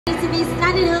To be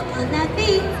standing up on their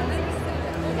feet.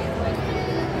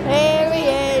 Here he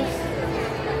is.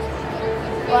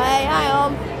 Wait, hang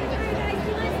on.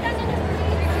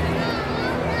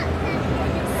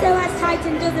 So as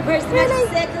Titan does approach the magic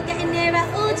circle, getting nearer,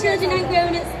 all children and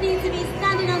grown-ups need to be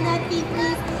standing on their feet,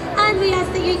 please. And we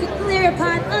ask that you could clear a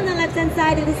path on the left-hand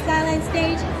side of the skyline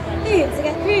stage for him to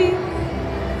get through.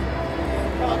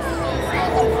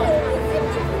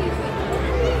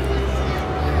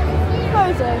 Where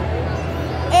is he?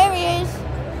 Here he is.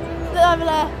 Look over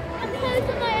there. I'm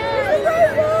closing my eyes.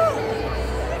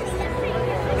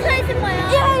 I'm closing my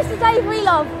eyes. Yeah, it's the Dave we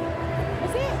love.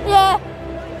 Is it? Yeah.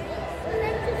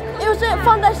 It was at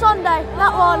Fun Day Sunday,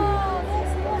 that one.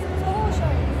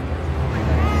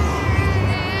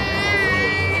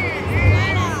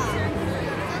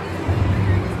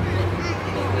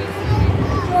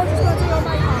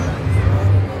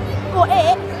 What,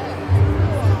 it?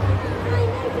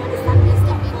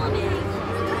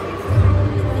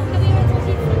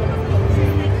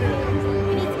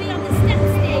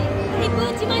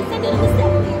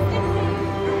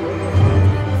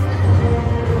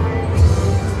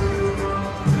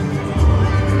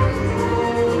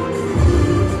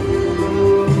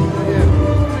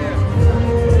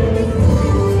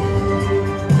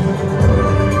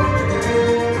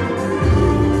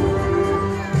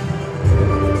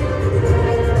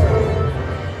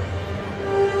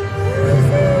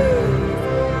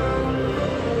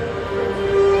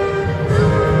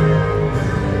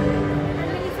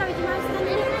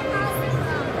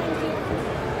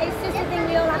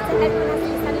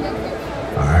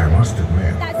 I must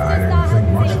admit, I didn't think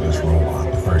much of this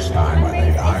robot the first time I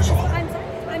laid eyes on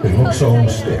it. It looked so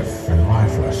stiff and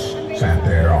lifeless, sat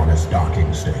there on its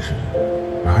docking station.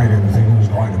 I didn't think it was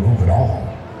going to move at all.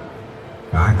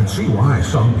 I could see why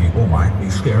some people might be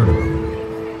scared of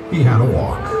him. He had a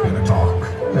walk and a talk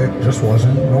that just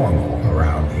wasn't normal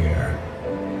around here.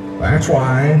 That's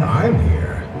why I'm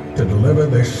here, to deliver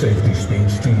this safety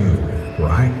speech to you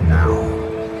right now,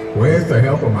 with the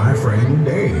help of my friend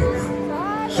Dave.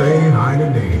 Say hi to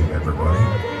Dave, everybody.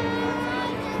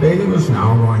 Dave is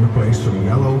now going to place some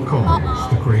yellow cones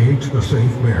to create a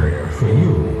safe barrier for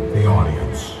you, the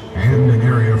audience, and an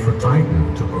area for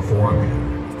Titan to perform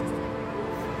in.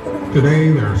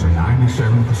 Today there's a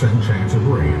 97% chance of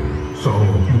rain, so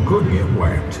you could get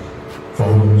wet.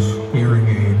 Phones, hearing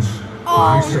aids.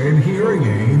 I said hearing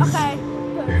aids. Okay.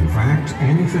 In fact,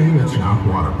 anything that's not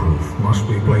waterproof must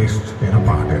be placed in a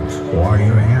pocket or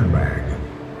your handbag.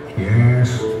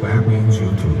 Yes, that means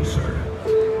you too, sir.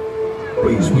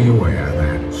 Please be aware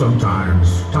that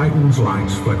sometimes Titan's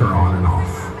lights flicker on and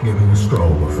off, giving a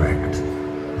strobe effect.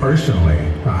 Personally,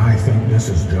 I think this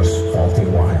is just faulty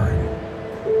wiring.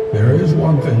 There is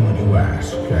one thing we do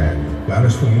ask, and that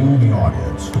is for you, the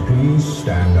audience, to please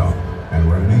stand up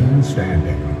and remain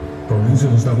standing for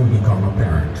reasons that will become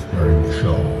apparent during the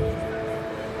show.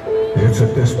 It's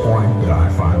at this point that I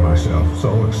find myself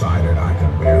so excited I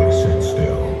can barely sit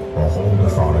still or hold a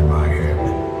thought in my head.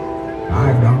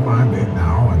 I've done my bit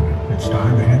now, and it's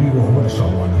time to hand you over to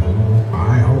someone who,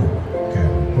 I hope,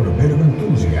 can put a bit of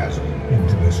enthusiasm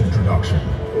into this introduction,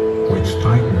 which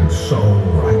Titan so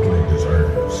rightly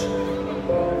deserves.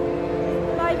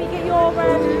 Maybe get your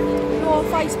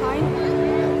face paint.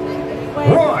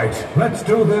 Right, let's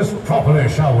do this properly,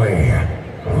 shall we?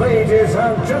 Ladies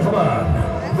and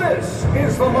gentlemen, this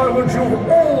is the moment you've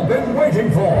all been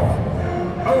waiting for.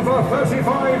 Over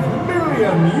 35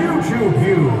 million YouTube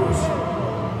views.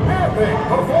 Epic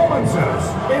performances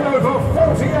in over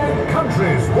 48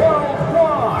 countries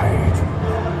worldwide.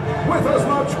 With as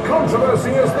much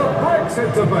controversy as the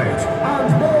Brexit debate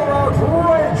and more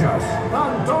outrageous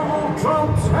than Donald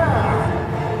Trump's hair.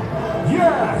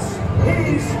 Yes,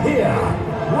 he's here,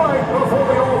 right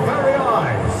before your very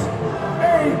eyes.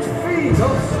 8 feet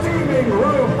of steaming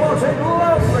robotic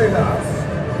loveliness.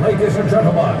 Ladies and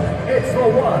gentlemen, it's the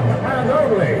one and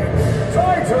only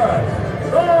Titan,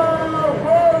 the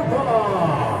robot!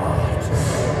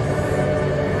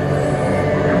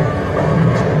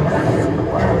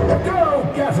 Go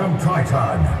get him,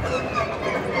 Titan!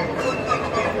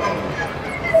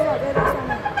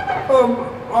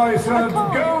 I said,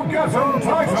 go get him,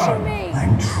 Titan!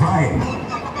 I'm trying.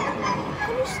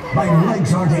 My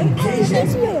legs aren't engaging.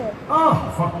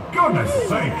 Oh, for goodness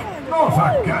sake,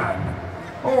 not again!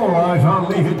 All right, I'll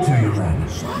leave it to you then.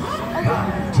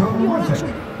 Terrific.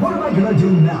 What am I gonna do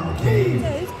now, Dave?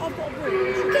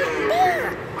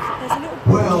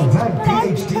 Well, that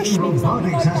PhD in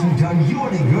robotics hasn't done you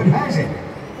any good, has it?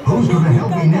 Who's gonna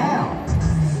help me now?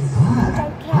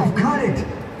 Ah, I've got it.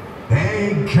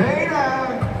 Hey,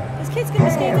 Kana! This kid's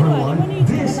Hey, everyone,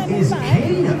 this is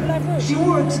Kana. She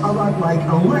works a lot like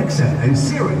Alexa and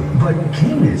Siri, but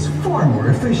Kane is far more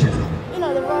efficient. You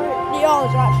know, the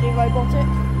arms are actually robotic.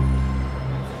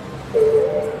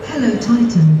 Hello,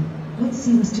 Titan. What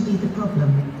seems to be the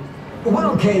problem?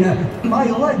 Well, Kana, my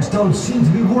legs don't seem to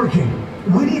be working.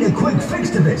 We need a quick fix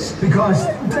to this, because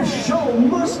the show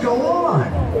must go on.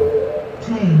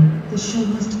 Playing The Show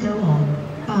Must Go On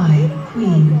by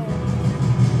Queen.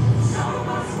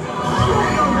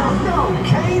 No,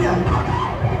 Kana!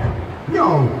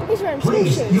 No! He's wearing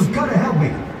Please, school shoes. you've got to help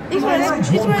me. He's My wearing- legs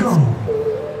he's won't wearing-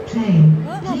 go. Playing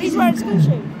No, Please he's wearing Don't school Go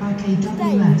shoes. by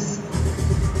KWS.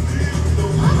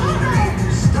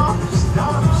 Stop!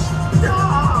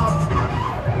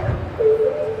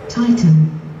 Titan,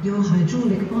 your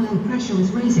hydraulic oil pressure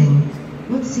is raising.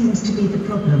 What seems to be the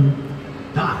problem?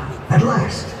 Ah, at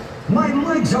last! My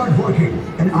legs aren't working,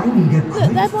 and I need a quick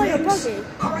they're by your fix. buggy.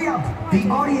 Hurry up! The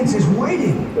audience is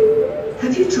waiting!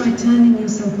 Have you tried turning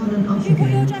yourself on and off You put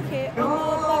your again? jacket on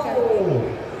Oh!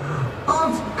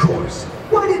 Of course!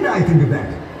 Why didn't I think of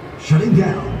that? Shutting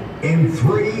down in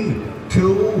 3,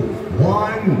 2,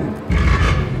 1...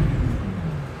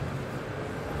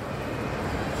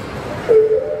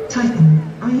 Titan,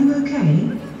 are you okay?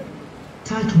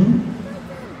 Titan?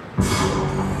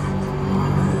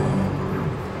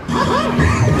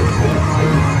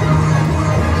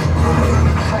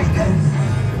 Titan!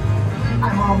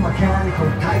 I'm all mechanical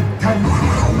Titan!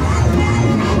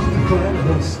 Most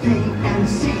incredible state and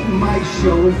see my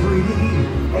show in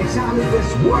 3D. It's out of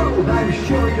this world, I'm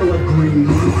sure you'll agree.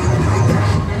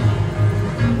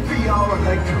 VR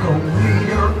electrical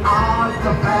leader of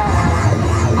the band.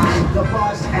 I'm the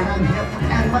boss and I'm hip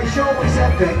and my show is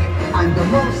epic. I'm the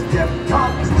most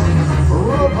tip-top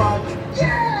robot.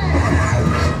 Yeah!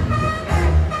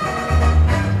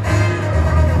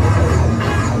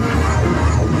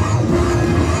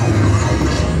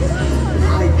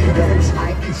 I can dance,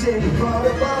 I can sing, but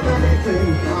above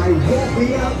anything, I won't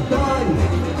be outdone.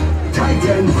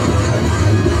 Titan!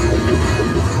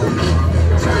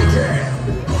 Titan!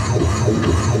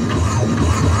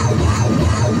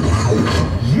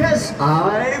 Yes,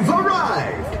 I've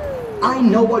arrived! I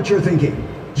know what you're thinking.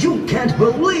 You can't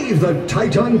believe the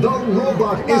Titan the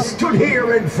robot is stood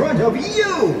here in front of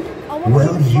you!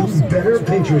 Well, you better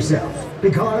pinch yourself,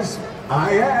 because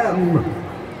I am.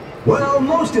 Well,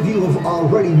 most of you have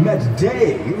already met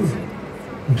Dave.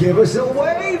 Give us a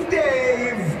wave,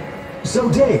 Dave! So,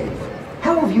 Dave,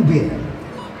 how have you been?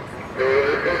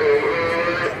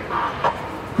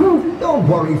 Don't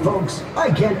worry, folks.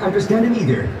 I can't understand him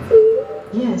either.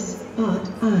 Yes, but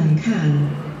I can.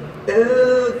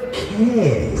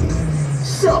 Okay.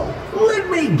 So, let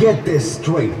me get this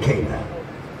straight, Kana.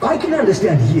 I can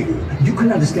understand you. You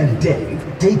can understand Dave.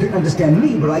 Dave can understand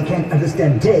me, but I can't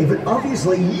understand Dave. And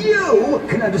obviously, you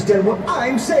can understand what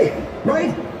I'm saying,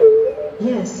 right?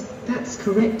 Yes, that's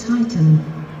correct, Titan.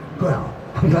 Well,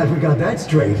 I'm glad we got that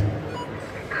straight.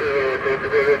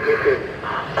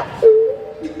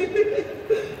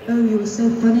 Oh, you're so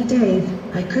funny, Dave.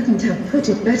 I couldn't have put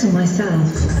it better myself.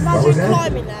 What was Imagine that?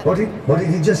 climbing there. What did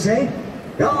he just say?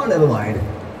 Oh, never mind.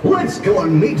 Let's go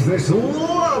and meet this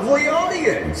lovely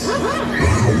audience.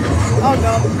 Oh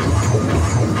god.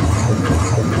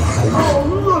 Oh,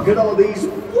 look at all these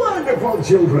wonderful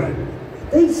children.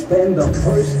 They spend the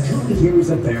first 2 years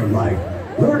of their life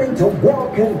learning to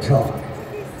walk and talk.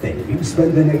 Then you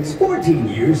spend the next 14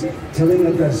 years telling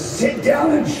them to sit down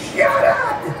and shut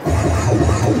up!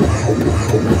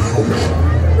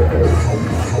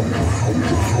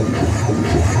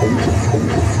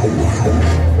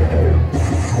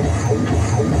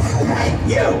 Hey,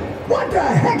 you! What the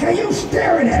heck are you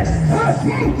staring at? Huh?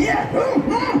 Yeah!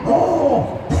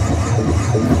 Oh!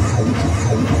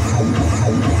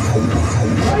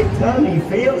 My tummy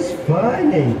feels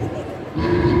funny.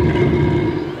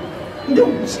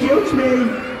 Excuse me.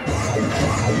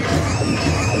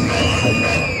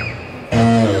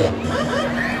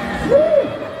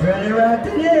 Brother out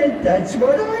the net, that's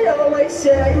what I always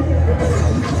say.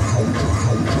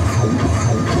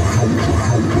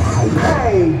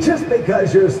 Hey, just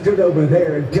because you're stood over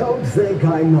there, don't think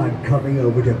I'm not coming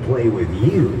over to play with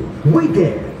you. Wait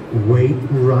there. Wait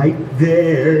right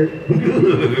there.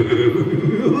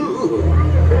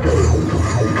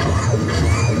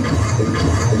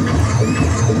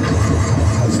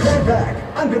 Stand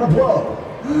back. I'm gonna blow.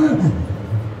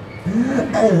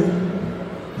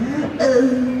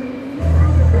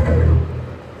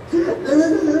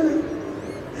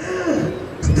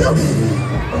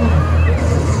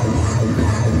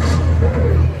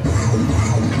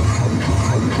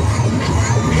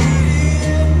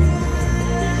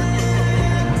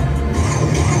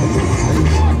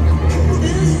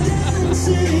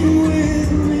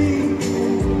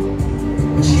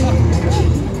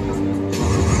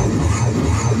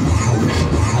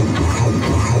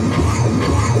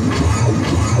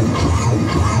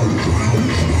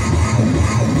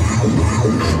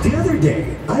 The other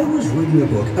day, I was reading a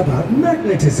book about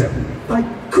magnetism. I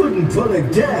couldn't put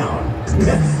it down.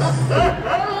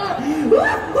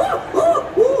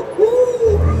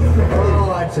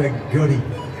 Oh, that's a goodie.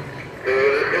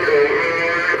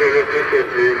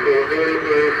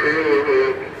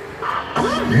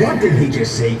 What did he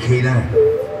just say, Kena?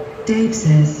 Dave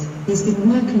says he's been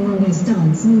working on his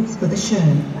dance moves for the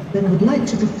show, but would like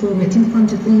to perform it in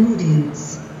front of the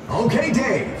audience. Okay,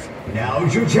 Dave,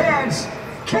 now's your chance.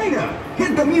 Kena,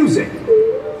 hit the music.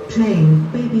 Playing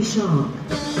Baby Shark.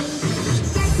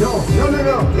 No.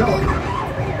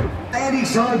 Any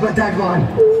song but that one.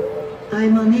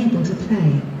 I'm unable to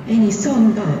play any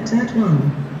song but that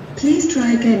one. Please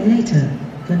try again later.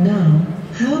 For now,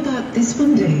 how about this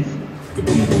one, Dave?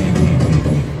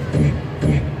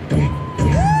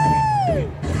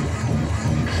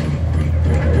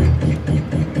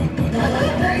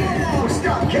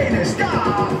 Stop, Kena,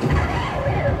 stop!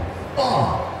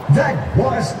 Oh, that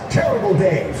was terrible,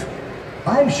 Dave.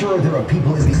 I'm sure there are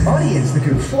people in the audience that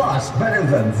can floss better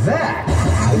than that.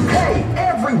 Hey,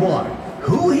 everyone!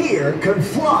 Who here can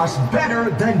floss better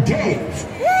than Dave?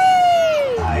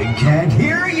 I can't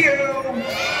hear you!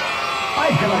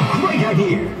 I've got a great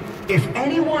idea. If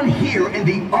anyone here in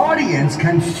the audience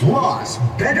can floss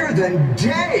better than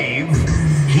Dave,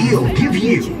 he'll give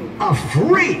you a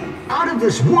free,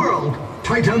 out-of-this-world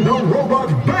Titan the Robot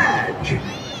badge.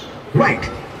 Right,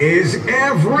 is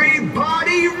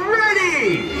everybody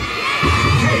ready?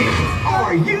 Dave,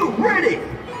 are you ready?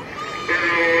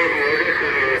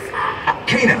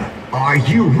 Kena, are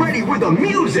you ready with the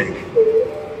music?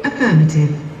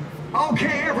 Affirmative.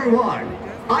 Okay, everyone.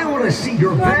 I want to see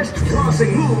your best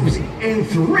flossing moves in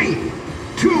 3,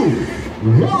 2,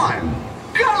 1,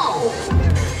 go!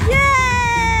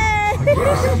 Yay!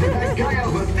 Listen to that guy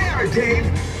over there, Dave.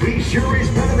 He sure is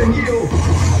better than you.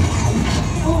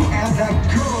 Oh, and that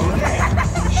girl over there.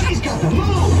 She's got the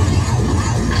moves.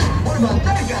 What about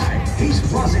that guy? He's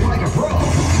flossing like a pro.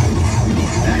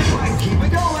 That's right, keep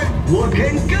it going.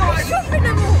 Looking good.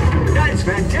 That's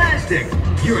fantastic.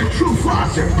 You're a true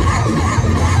flosser.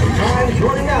 Time's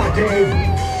running out, Dave.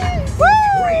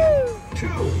 3, 2,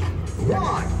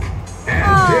 1. And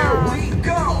there we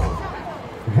go.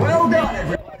 Well done,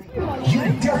 everybody. You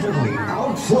definitely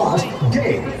outflossed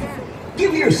Dave.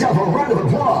 Give yourself a round of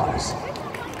applause.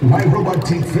 My robot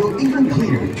teeth feel even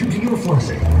cleaner due to your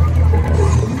flossing.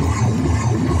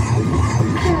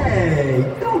 Hey,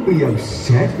 don't be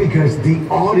upset because the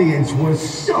audience was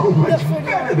so much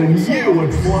better than you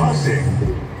at flossing.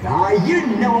 You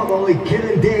know I'm only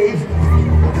kidding, Dave.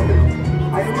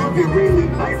 I love you, really.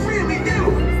 I really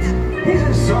do. Here's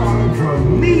a song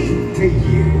from me to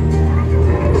you.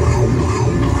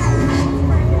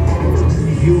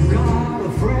 You got a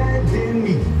friend in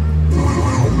me.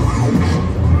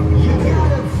 You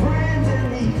got a friend in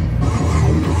me.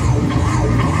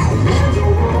 Where the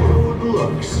road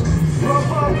looks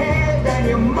rough ahead and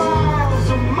you're miles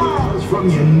and miles from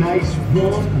your nice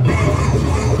warm bed.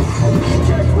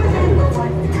 Just remember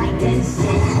what Titan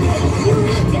said. You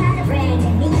got a friend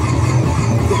in me.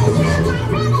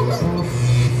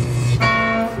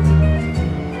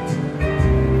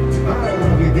 I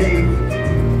love you, Dave.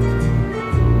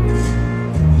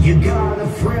 You got a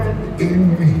friend in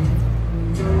me.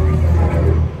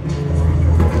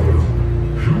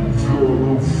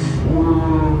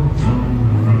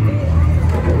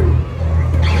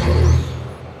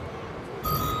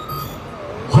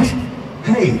 What?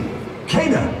 Hey,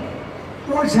 Kena!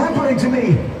 What's happening to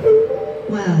me?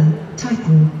 Well,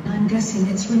 Titan, I'm guessing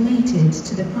it's related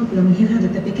to the problem you had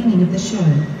at the beginning of the show.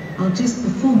 I'll just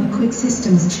perform a quick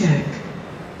systems check.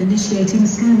 Initiating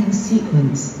scanning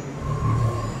sequence.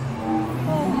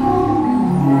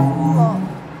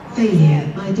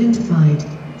 Failure identified.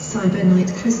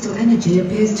 Cybernite crystal energy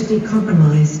appears to be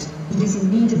compromised. It is in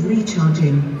need of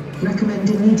recharging. Recommend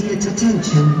immediate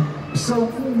attention. So,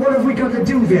 what have we got to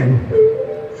do then?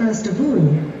 First of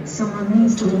all, someone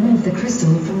needs to remove the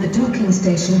crystal from the docking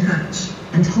station hatch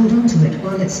and hold on to it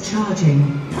while it's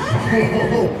charging.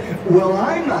 Well,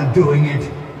 I'm not doing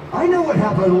it. I know what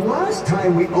happened last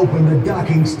time we opened the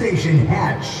docking station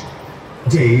hatch.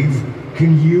 Dave,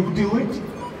 can you do it?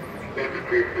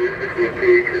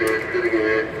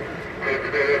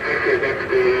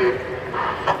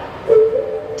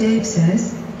 Dave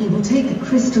says he will take the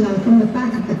crystal out from the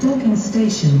back of the docking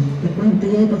station, but won't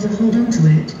be able to hold on to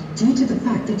it due to the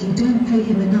fact that you don't pay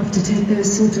him enough to take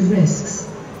those sort of risks.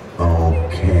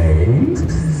 Okay.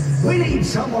 We need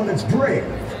someone that's brave,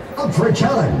 up for a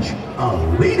challenge, a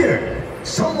leader,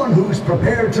 someone who's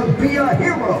prepared to be a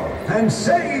hero and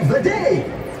save the day,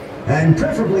 and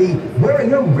preferably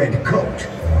wearing a red coat.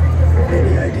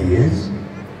 Any idea?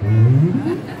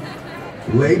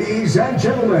 Ladies and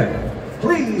gentlemen,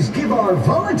 please give our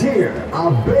volunteer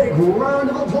a big round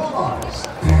of applause.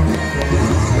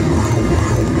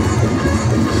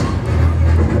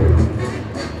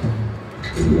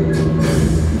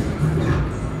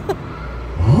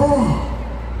 Oh,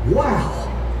 wow.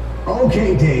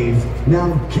 Okay, Dave,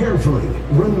 now carefully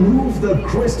remove the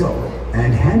crystal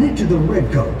and hand it to the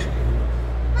redcoat.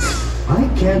 I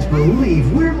can't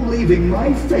believe we're leaving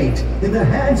my fate in the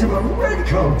hands of a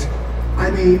redcoat. I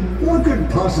mean, what could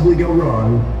possibly go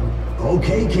wrong?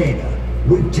 Okay, Kana,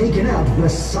 we've taken out the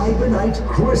cybernite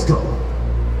crystal.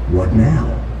 What now?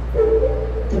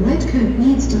 The redcoat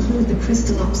needs to hold the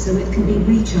crystal up so it can be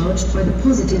recharged by the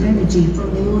positive energy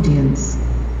from the audience.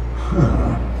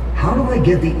 Huh. How do I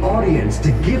get the audience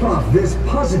to give off this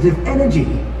positive energy?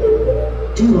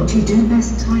 Do what you do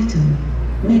best, Titan.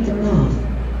 Make them laugh.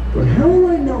 But how will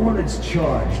I know when it's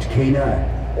charged,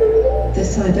 Kana? The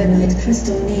cybernite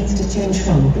crystal needs to change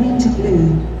from green to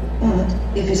blue. But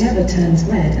if it ever turns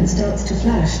red and starts to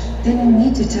flash, then you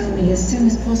need to tell me as soon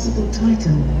as possible,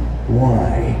 Titan.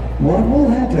 Why? What will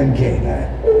happen, Kana?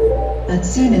 I'd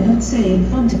sooner not say in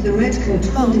front of the redcoat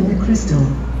holding the crystal.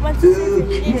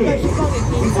 Okay.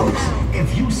 Folks,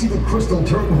 if you see the crystal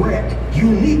turn red, you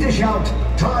need to shout,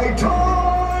 Titan!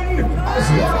 As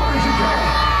loud as you can.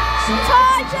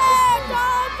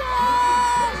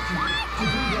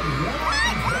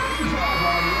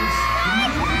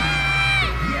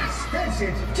 Yes, that's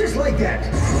it. Just like that.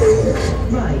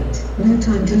 Right. No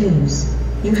time to lose.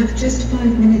 You have just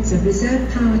 5 minutes of reserve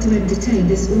power to entertain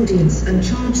this audience and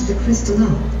charge the crystal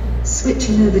up.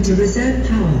 Switching over to reserve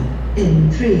power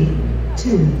in 3,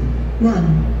 2,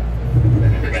 1.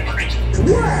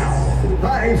 Wow!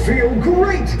 I feel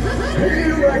great!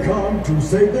 Here I come to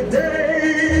save the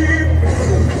day!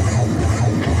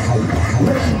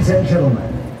 Ladies and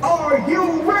gentlemen, are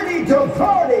you ready to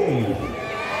party?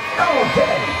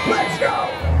 Okay, let's go!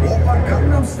 Opa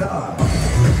Gangnam Style!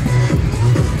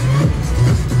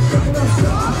 Gangnam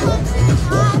Style!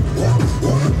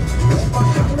 Opa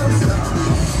Gangnam Style!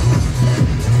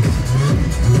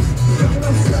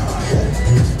 Gangnam Style!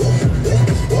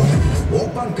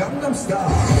 Opa Gangnam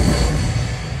Style!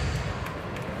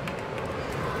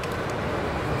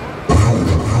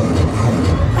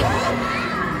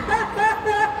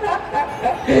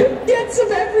 Get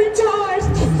some every time.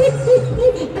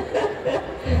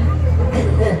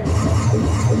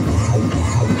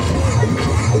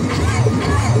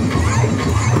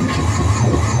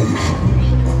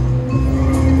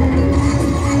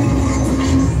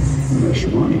 Miss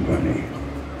Moneypenny,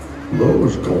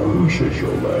 those glasses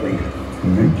you're wearing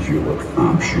make you look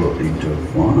absolutely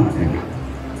divine.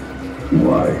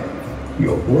 Why,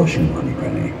 you're blushing,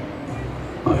 Moneypenny.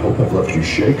 I hope I've left you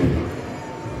shaken.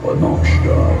 But not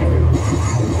scarred.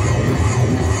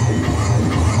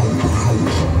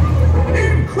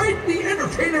 Quite the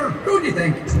entertainer, don't you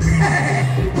think?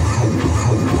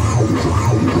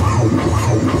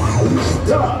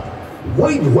 Stop!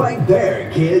 Wait right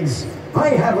there, kids. I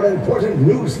have an important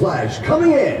news flash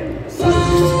coming in.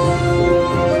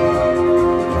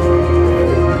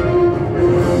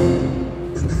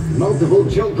 Multiple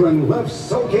children left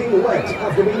soaking wet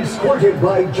after being squirted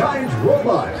by giant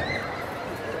robot.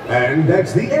 And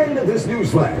that's the end of this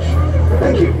news flash.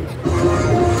 Thank you.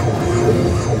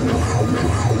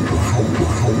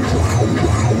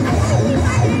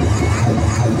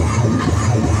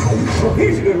 Well,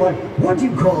 here's a good one. What do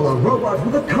you call a robot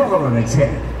with a collar on its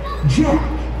head? Jack.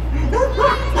 What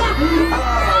was that?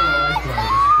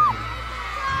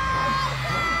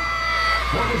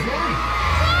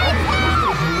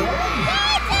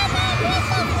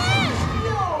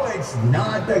 No, it's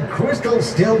not. The crystal's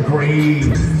still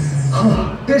green.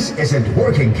 This isn't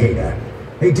working, Kana.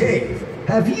 Hey, Dave,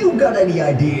 have you got any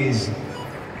ideas?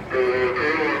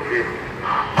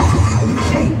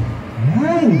 Hey,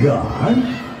 hang on.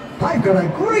 I've got a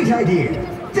great idea.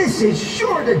 This is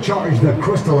sure to charge the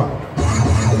crystal up.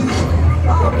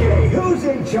 Okay, who's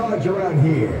in charge around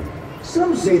here?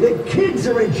 Some say the kids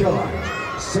are in charge.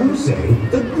 Some say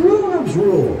the grown-ups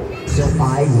rule. So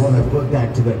I want to put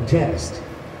that to the test.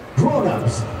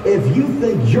 Grown-ups, if you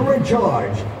think you're in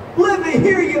charge, let me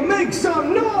hear you make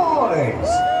some noise!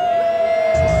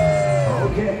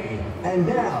 Okay, and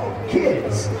now,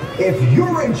 kids, if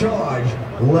you're in charge,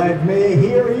 let me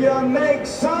hear you make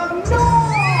some noise!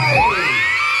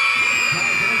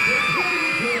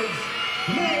 Kids,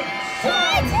 make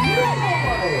some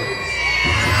noise!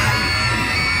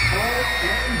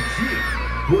 OMG!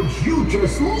 Would you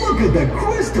just look at the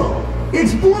crystal?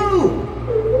 It's blue!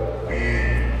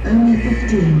 Only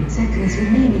 15 seconds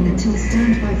remaining until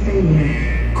standby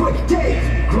failure. Quick, Dave!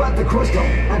 Grab out the crystal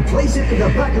and place it in the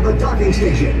back of the docking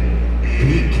station.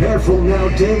 Be careful now,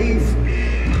 Dave.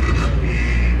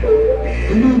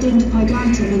 Unidentified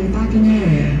item in bagging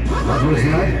area. What was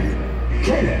that?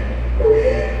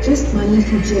 Kenneth! Just my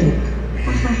little joke.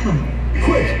 Ha ha ha.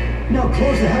 Quick! Now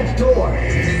close the hatch door!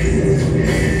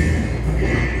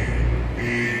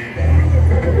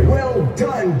 Well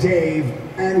done, Dave!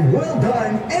 And well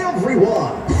done,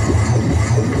 everyone!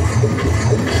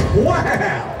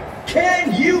 Wow!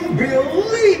 Can you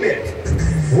believe it?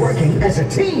 Working as a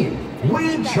team,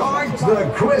 we charged the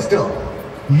crystal.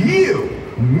 You,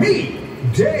 me,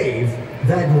 Dave,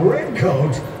 that red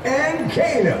coat, and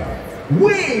Kana.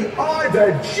 We are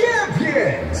the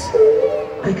champions!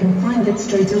 I can find it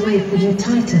straight away for you,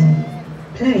 Titan.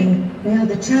 Playing, we are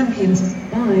the champions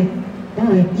by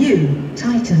you,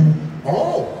 Titan.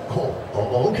 Oh,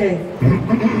 okay.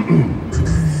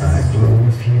 I blow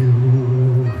a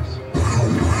fuse.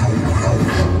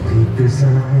 Deep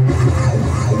design.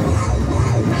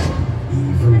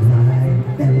 Evil mind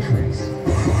and trace.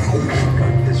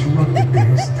 Got disrupted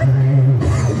this time.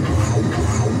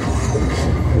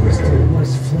 Crystal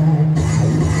was flat.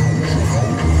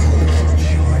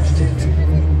 Charged it.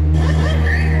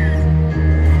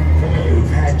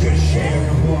 You've had your share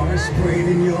of water sprayed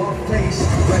in your face.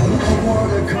 Let the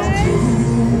water come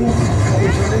through. Come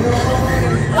turn it on.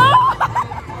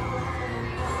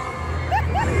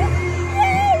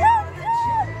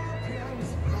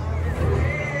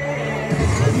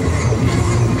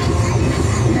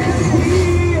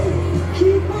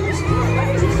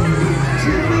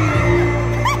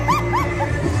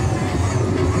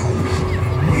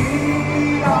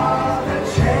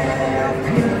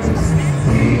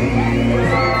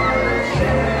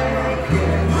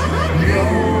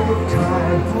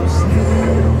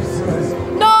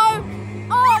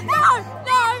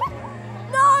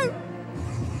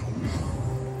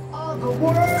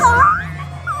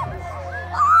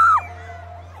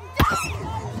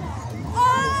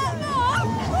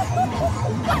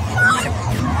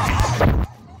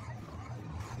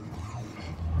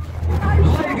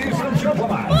 Ladies and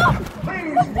gentlemen,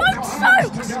 please put your hands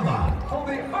together for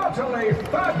the utterly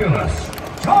fabulous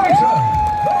Titan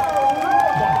the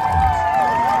Robot!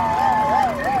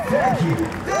 Thank you.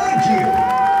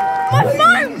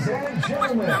 Ladies and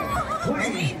gentlemen,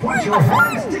 please put your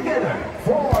hands together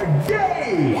for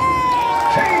Dave,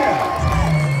 Kana,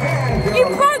 and You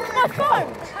broke my phone!